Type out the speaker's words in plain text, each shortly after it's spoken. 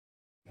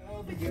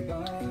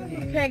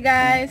Okay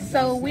guys,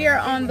 so we are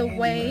on the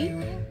way.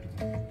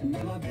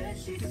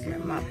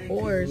 Get my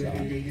pores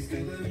on.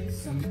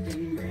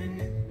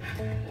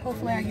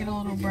 Hopefully I get a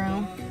little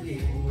brown.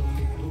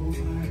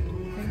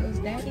 There goes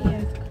Daddy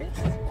and Chris.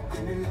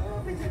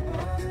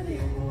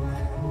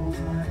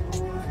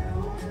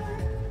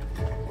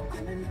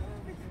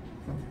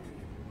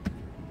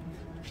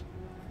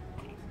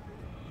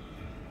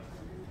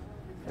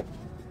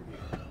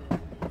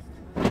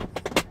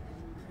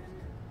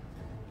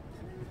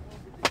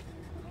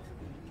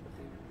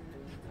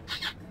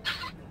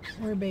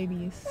 Our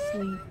baby is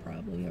asleep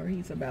probably, or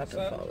he's about to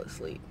fall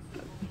asleep.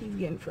 He's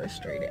getting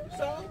frustrated.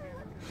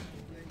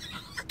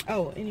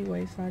 Oh,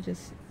 anyway, so I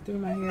just threw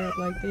my hair up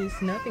like this.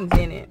 Nothing's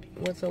in it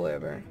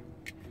whatsoever.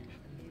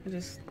 I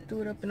just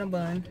threw it up in a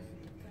bun.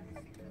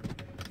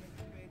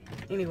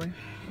 Anyway.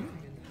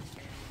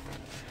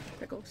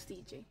 There goes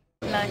CJ.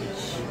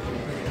 Lunch.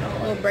 A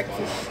little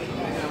breakfast.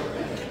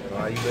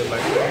 Oh, you look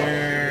like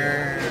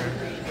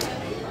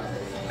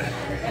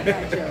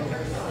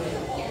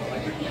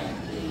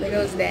There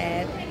goes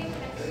Dad.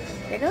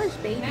 There goes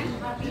Baby,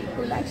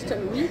 who likes to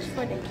reach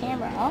for the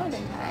camera all the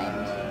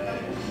time.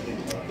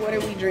 What are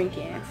we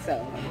drinking?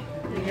 So,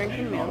 we're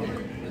drinking milk.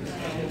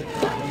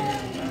 I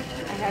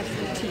have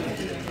some tea.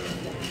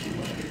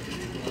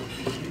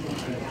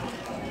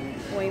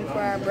 Waiting for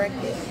our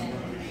breakfast.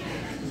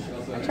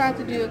 I tried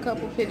to do a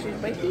couple pictures,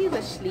 but he's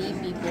a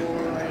sleepy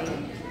boy.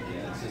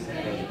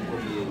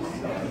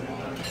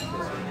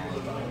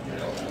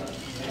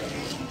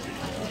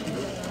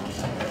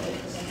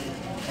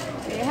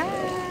 Say hi.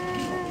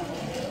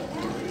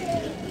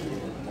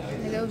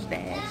 There goes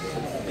Dad.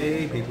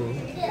 Hey people.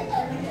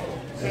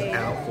 Just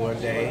out for a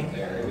day.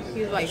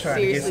 He's like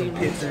trying to get seriously some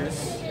pictures.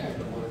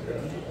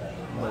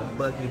 But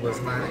Bucky was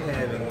not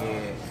having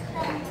it.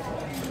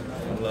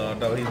 Lord,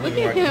 though he's Look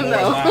looking at like him more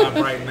though. alive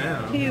right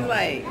now. He's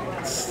like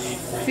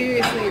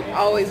seriously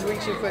always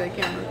reaching for the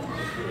camera.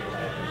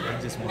 I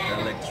just want the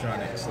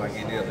electronics like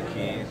any other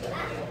kid.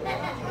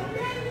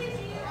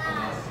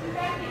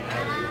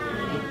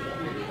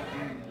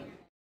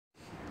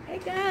 Hey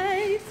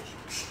guys,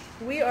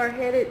 we are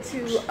headed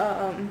to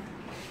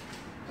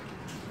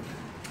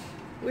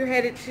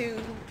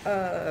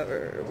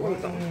what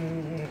was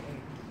on?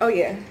 Oh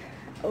yeah,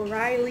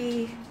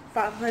 O'Reilly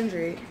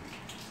 500.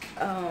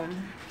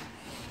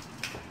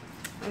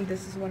 And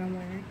this is what I'm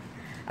wearing.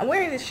 I'm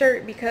wearing this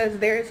shirt because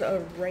there's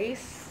a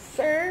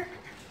racer.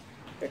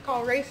 They're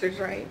called racers,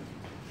 right?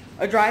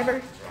 A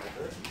driver.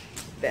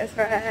 That's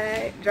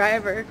right,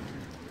 driver,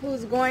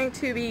 who's going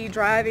to be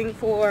driving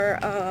for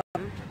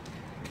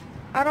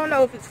I don't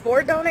know if it's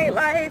for Donate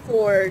Life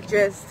or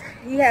just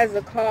he has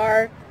a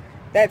car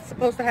that's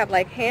supposed to have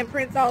like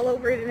handprints all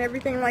over it and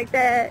everything like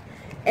that.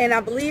 And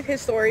I believe his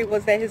story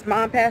was that his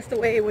mom passed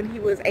away when he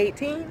was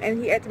 18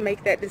 and he had to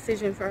make that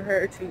decision for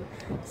her to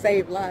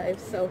save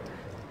lives. So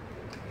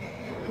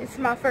it's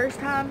my first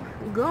time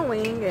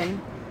going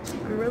and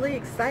I'm really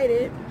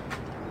excited.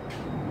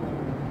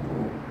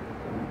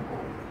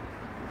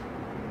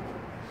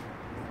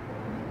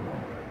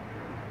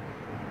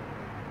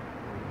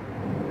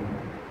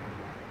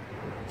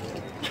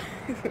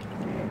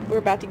 We're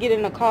about to get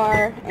in the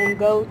car and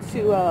go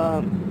to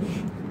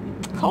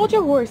hold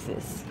your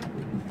horses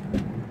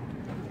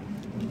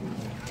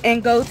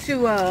and go to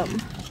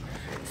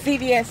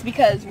CVS,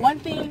 because one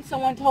thing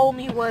someone told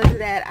me was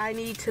that I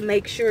need to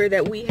make sure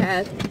that we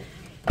have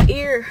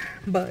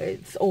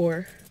earbuds,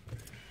 or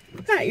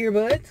not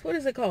earbuds, what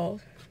is it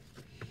called?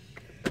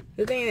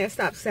 The thing that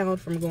stops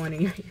sound from going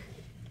in your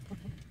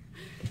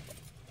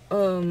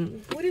ear.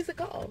 What is it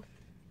called?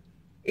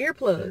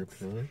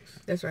 Earplugs.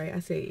 That's right, I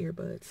said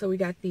earbuds. So we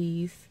got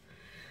these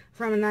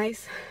from a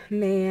nice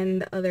man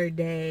the other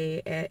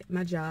day at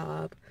my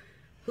job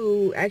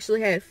who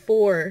actually had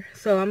 4.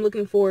 So I'm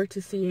looking forward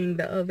to seeing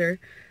the other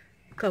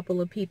couple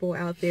of people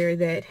out there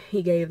that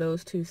he gave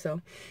those to.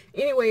 So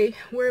anyway,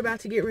 we're about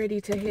to get ready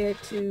to head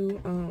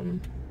to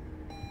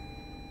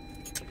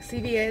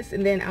CVS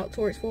and then out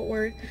towards Fort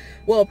Worth.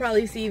 Well,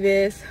 probably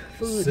CVS,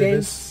 food,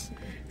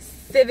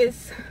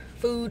 Civis,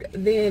 food,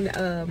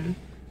 then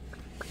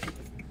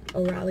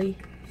O'Reilly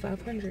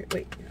 500.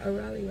 Wait,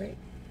 O'Reilly, right?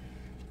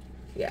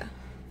 Yeah.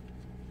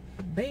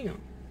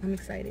 Bam. I'm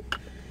excited.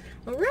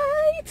 All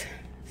right.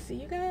 See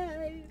you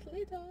guys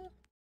later.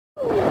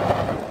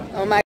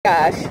 Oh my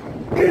gosh.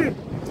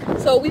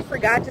 So we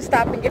forgot to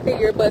stop and get the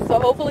earbuds. So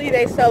hopefully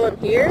they sell them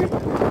here.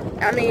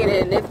 I mean,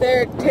 and if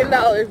they're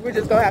 $10, we're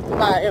just gonna have to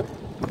buy them.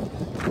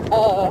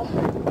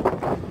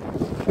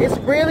 It's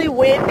really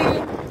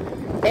windy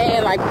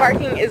and like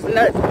parking is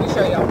nuts. Let me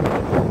show y'all.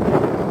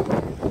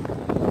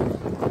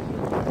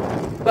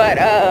 But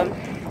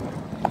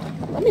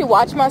let me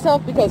watch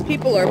myself because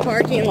people are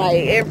parking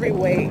like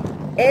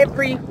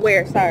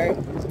everywhere, sorry.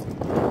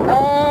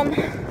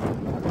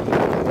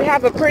 We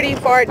have a pretty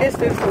far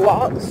distance to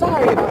walk.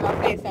 Sorry about my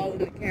face all in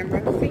the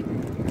camera. See,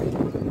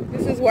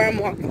 this is where I'm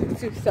walking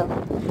to. So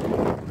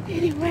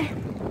anyway,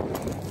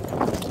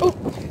 oh,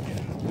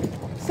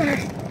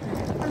 sorry,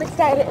 I'm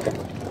excited.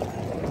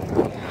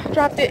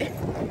 Dropped it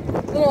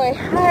Anyway,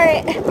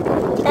 alright.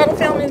 Try to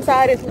film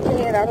inside as we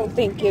can. I don't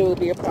think it will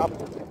be a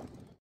problem.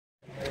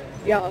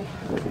 Y'all.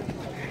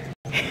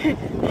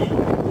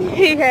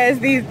 He has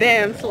these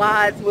damn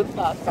slides with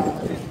socks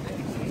on.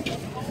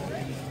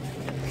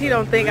 He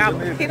don't think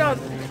he don't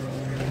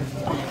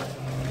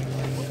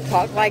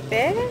talk like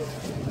that.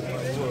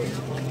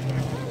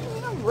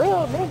 I'm a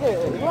real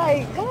nigga.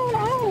 Like, go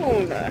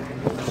on.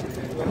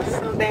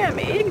 So damn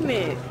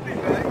ignorant.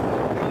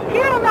 He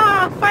don't know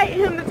how to fight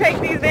him to take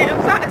these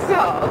damn socks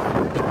off.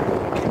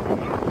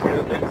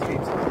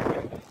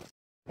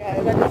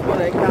 Guys, I just want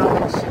to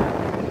acknowledge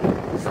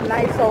this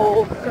nice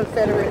old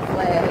Confederate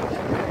flag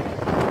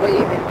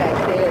waving back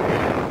there.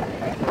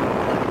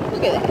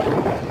 Look at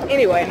that.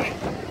 Anyway,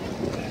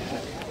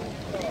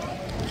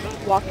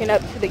 walking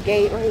up to the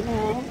gate right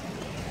now.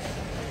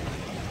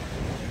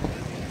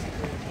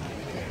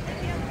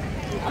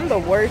 I'm the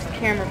worst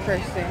camera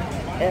person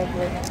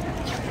ever.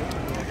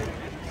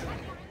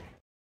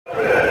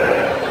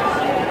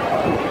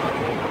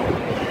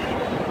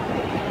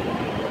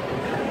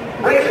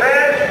 Please,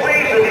 fans,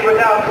 please, if you would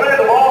now clear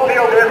the ball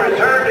field and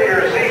return to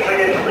your seats.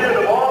 Please clear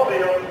the ball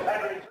field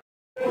and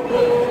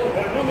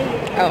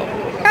Oh,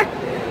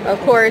 of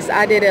course,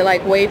 I did it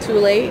like way too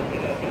late.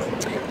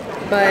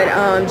 But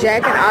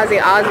Jack and Ozzy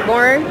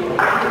Osbourne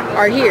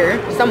are here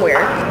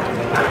somewhere.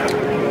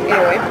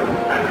 Anyway,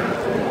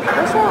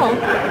 what's wrong?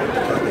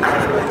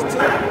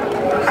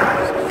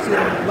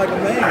 Like a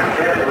man.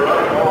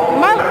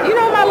 You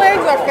know my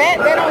legs are fat.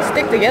 They don't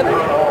stick together.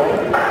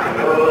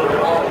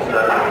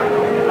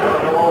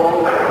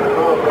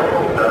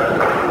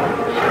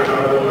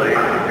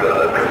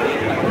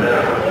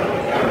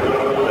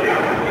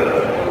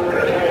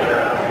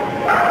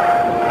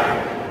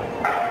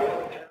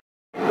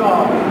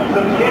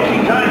 some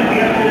sketchy times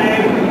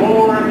yesterday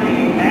for the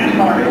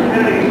Nascar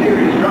Xfinity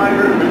Series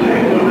drivers,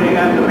 particularly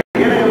at the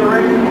beginning of the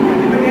race.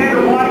 It began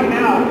to widen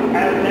out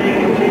as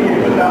they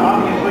continued, but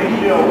obviously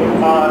still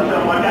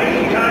some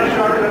dicey times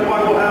started. That's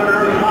why we'll have an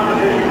early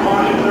competition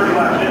caution 30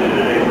 laps into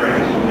today's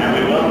race. And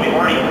we've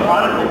already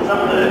chronicled some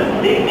of the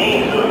big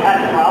names who have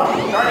had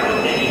problems, starting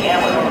with Nicky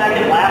Hamlin. The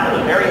second lap of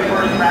the very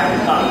first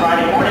practice on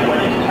Friday morning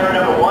went into turn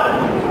number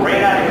 1,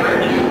 ran out of grip,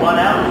 just spun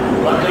out.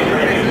 Luckily,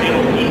 Randy was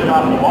able to keep it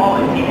off the wall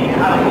and keep it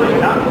out of push.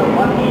 Not so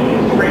lucky,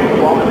 straight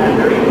the wall in that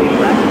very clean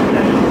practice.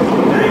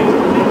 They're able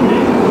to fix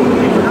it.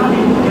 They were not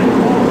able to get the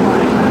wall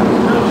right.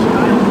 So,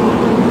 starting to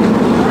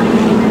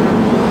get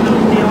so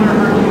Taylor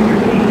Hurd Jr.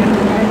 team gets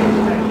the back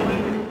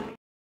section.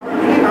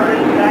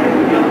 Started back in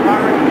the field,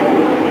 Robert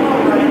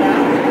Cole right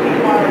now.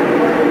 He's fired the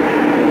first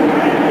pass.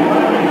 And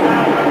Wesley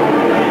South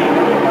overtaking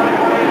the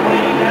 5-way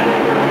lead. That's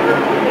the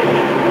first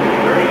position.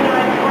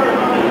 39 cars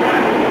on the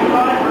track. We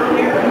saw it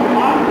earlier.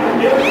 Off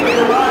still to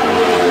the right.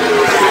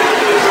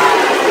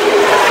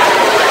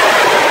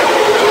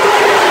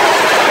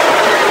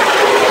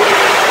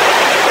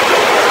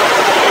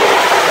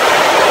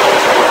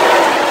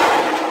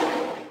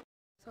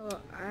 So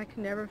I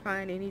can never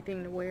find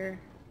anything to wear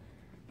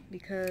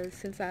because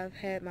since I've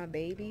had my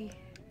baby,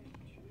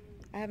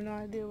 I have no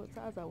idea what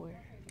size I wear.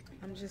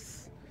 I'm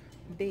just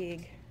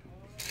big.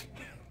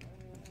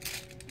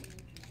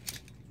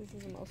 This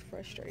is the most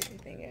frustrating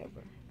thing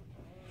ever.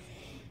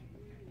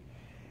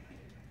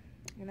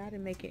 And I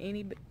didn't make it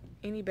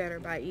any better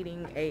by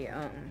eating a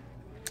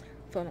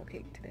funnel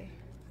cake today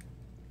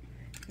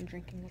and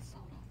drinking a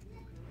soda.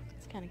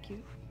 It's kind of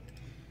cute.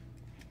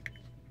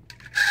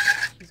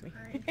 Excuse me.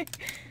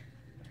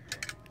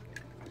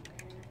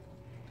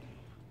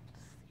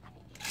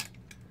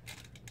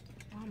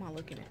 Why am I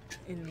looking at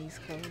in these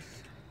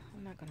clothes?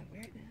 I'm not gonna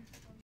wear them.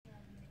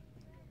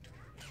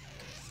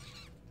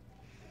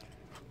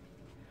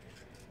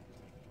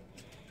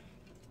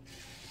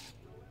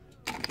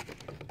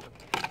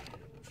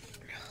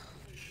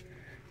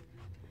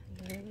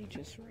 Literally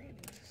just ran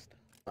into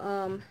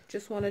stuff.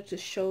 Just wanted to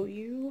show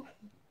you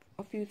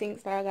a few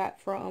things that I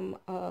got from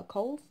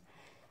Kohl's.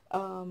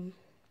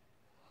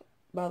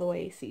 By the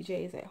way,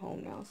 CJ is at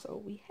home now, so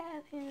we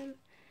have him.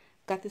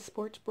 Got this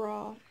sports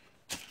bra.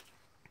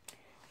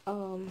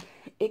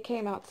 It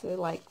came out to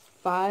like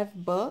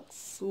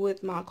 $5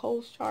 with my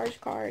Kohl's charge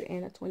card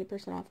and a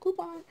 20% off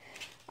coupon.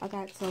 I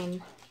got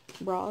some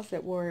bras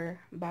that were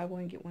buy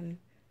one get one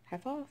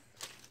half off.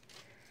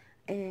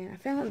 And I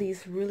found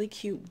these really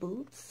cute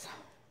boots.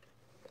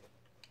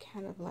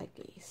 Kind of like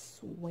a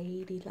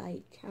suede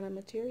like kind of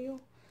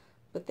material.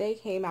 But they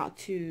came out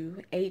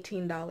to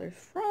 $18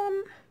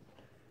 from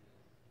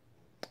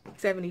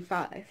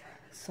 $75.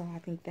 So I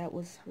think that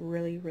was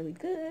really, really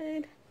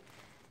good.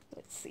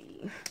 Let's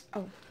see.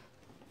 Oh,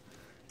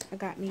 I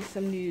got me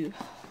some new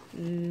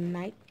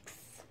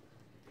Nikes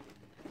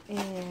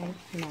and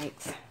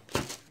Nikes.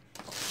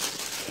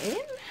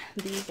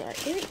 And these are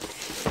it.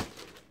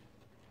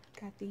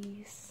 Got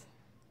these.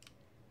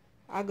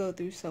 I go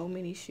through so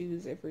many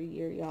shoes every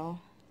year, y'all.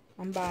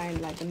 I'm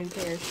buying like a new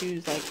pair of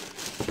shoes like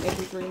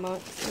every 3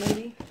 months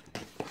maybe.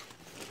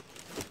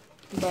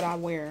 But I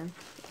wear them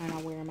and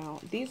I wear them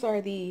out. These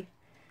are the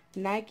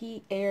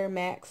Nike Air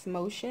Max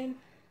Motion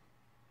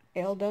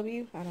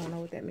LW. I don't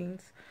know what that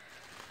means.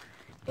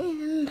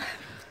 And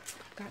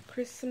got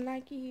Chris some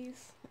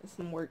Nikes and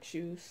some work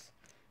shoes.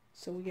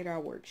 So we get our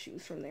work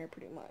shoes from there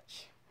pretty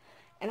much.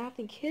 And I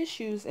think his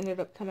shoes ended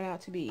up coming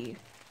out to be,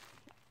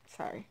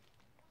 sorry,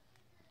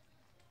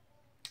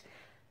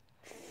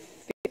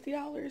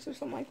 $50 or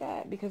something like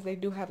that, because they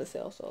do have a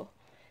sale. So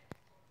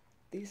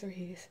these are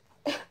his.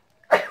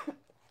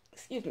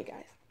 Excuse me,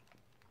 guys.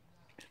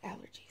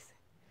 Allergies.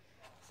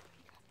 So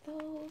we got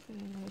those,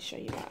 and let me show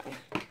you mine.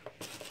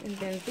 And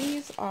then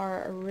these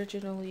are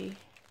originally,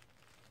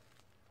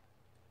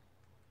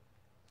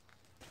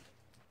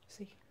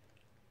 see,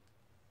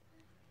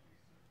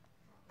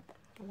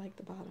 I like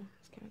the bottom.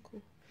 It's kind of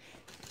cool.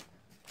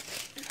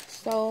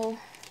 So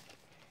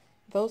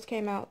those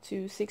came out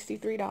to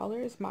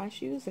 $63, my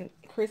shoes, and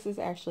Chris's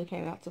actually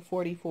came out to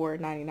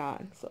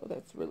 $44.99. So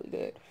that's really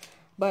good.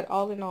 But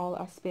all in all,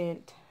 I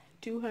spent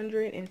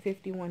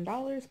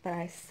 $251, but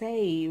I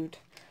saved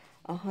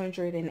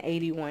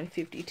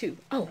 $181.52.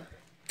 Oh,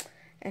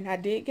 and I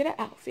did get an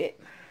outfit.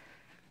 Let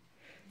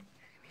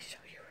me show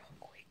you real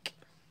quick.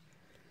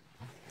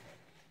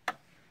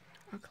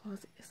 Our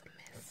closet is a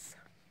mess.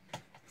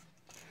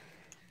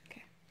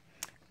 Okay,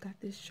 got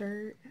this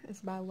shirt.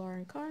 It's by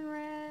Lauren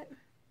Conrad.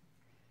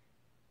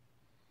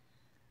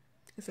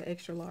 It's an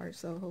extra large,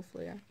 so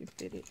hopefully I can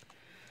fit it.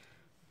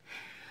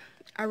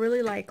 I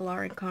really like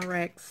Lauren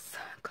Conrad's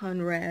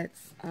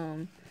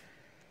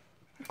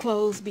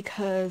clothes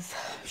because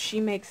she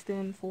makes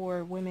them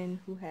for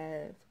women who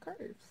have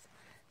curves.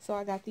 So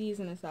I got these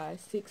in a size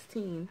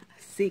 16.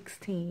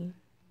 16.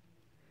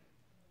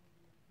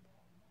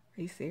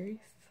 Are you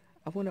serious?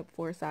 I went up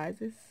 4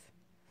 sizes.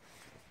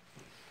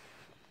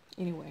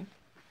 Anyway,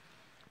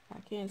 I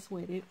can't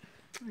sweat it.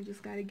 I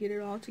just got to get it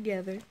all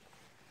together.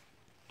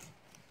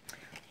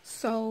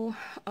 So,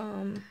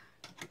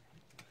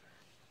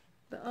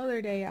 the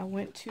other day I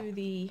went to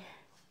the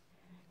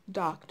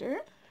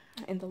doctor.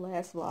 In the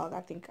last vlog,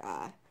 I think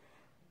I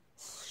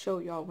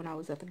showed y'all when I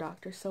was at the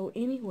doctor. So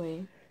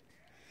anyway,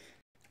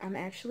 I'm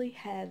actually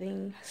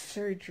having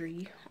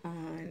surgery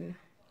on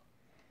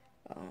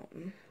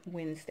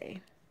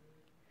Wednesday.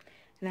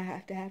 And I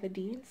have to have a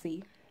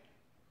D&C.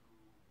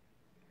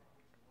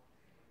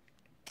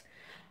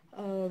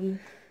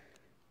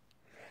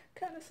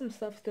 Kind of some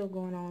stuff still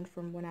going on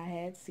from when I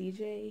had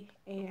CJ,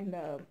 and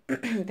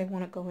they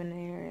want to go in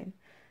there and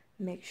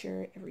make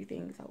sure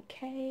everything's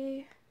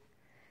okay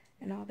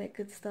and all that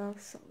good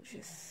stuff. So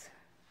just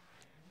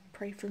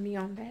pray for me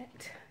on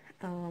that.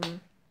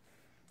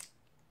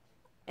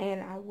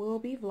 And I will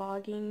be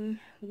vlogging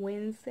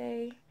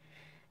Wednesday,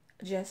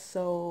 just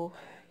so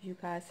you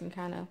guys can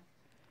kind of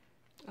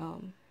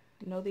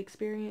know the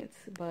experience.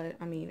 But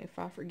I mean, if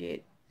I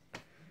forget,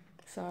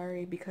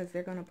 sorry, because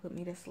they're gonna put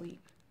me to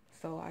sleep.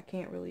 So I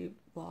can't really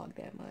vlog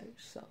that much.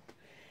 So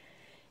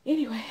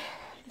anyway,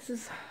 this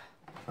is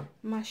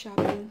my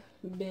shopping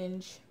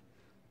binge.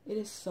 It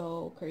is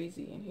so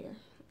crazy in here.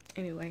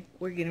 Anyway,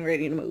 we're getting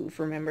ready to move,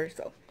 remember?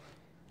 So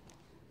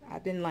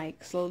I've been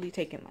like slowly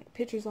taking like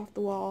pictures off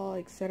the wall,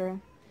 etc.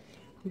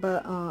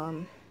 But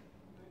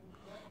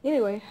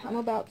anyway, I'm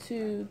about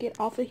to get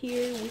off of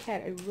here. We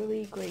had a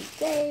really great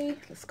day.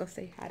 Let's go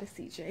say hi to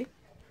CJ.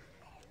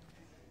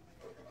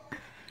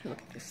 Look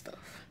at this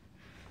stuff.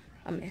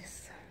 A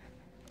mess.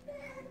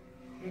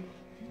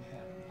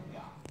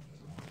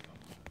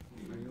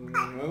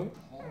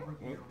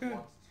 Okay.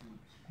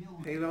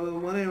 He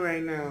don't want it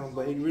right now,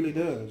 but he really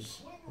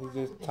does. He's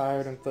just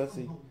tired and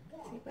fussy.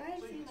 Say bye,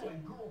 CJ.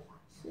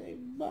 Say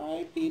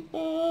bye,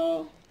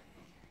 people.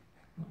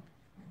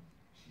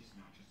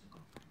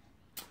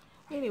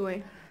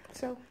 Anyway,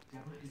 so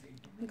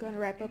I'm gonna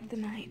wrap up the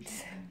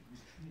night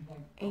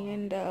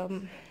and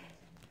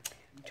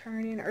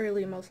turn in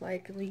early, most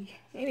likely.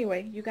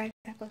 Anyway, you guys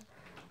have a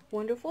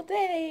wonderful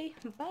day.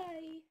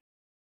 Bye.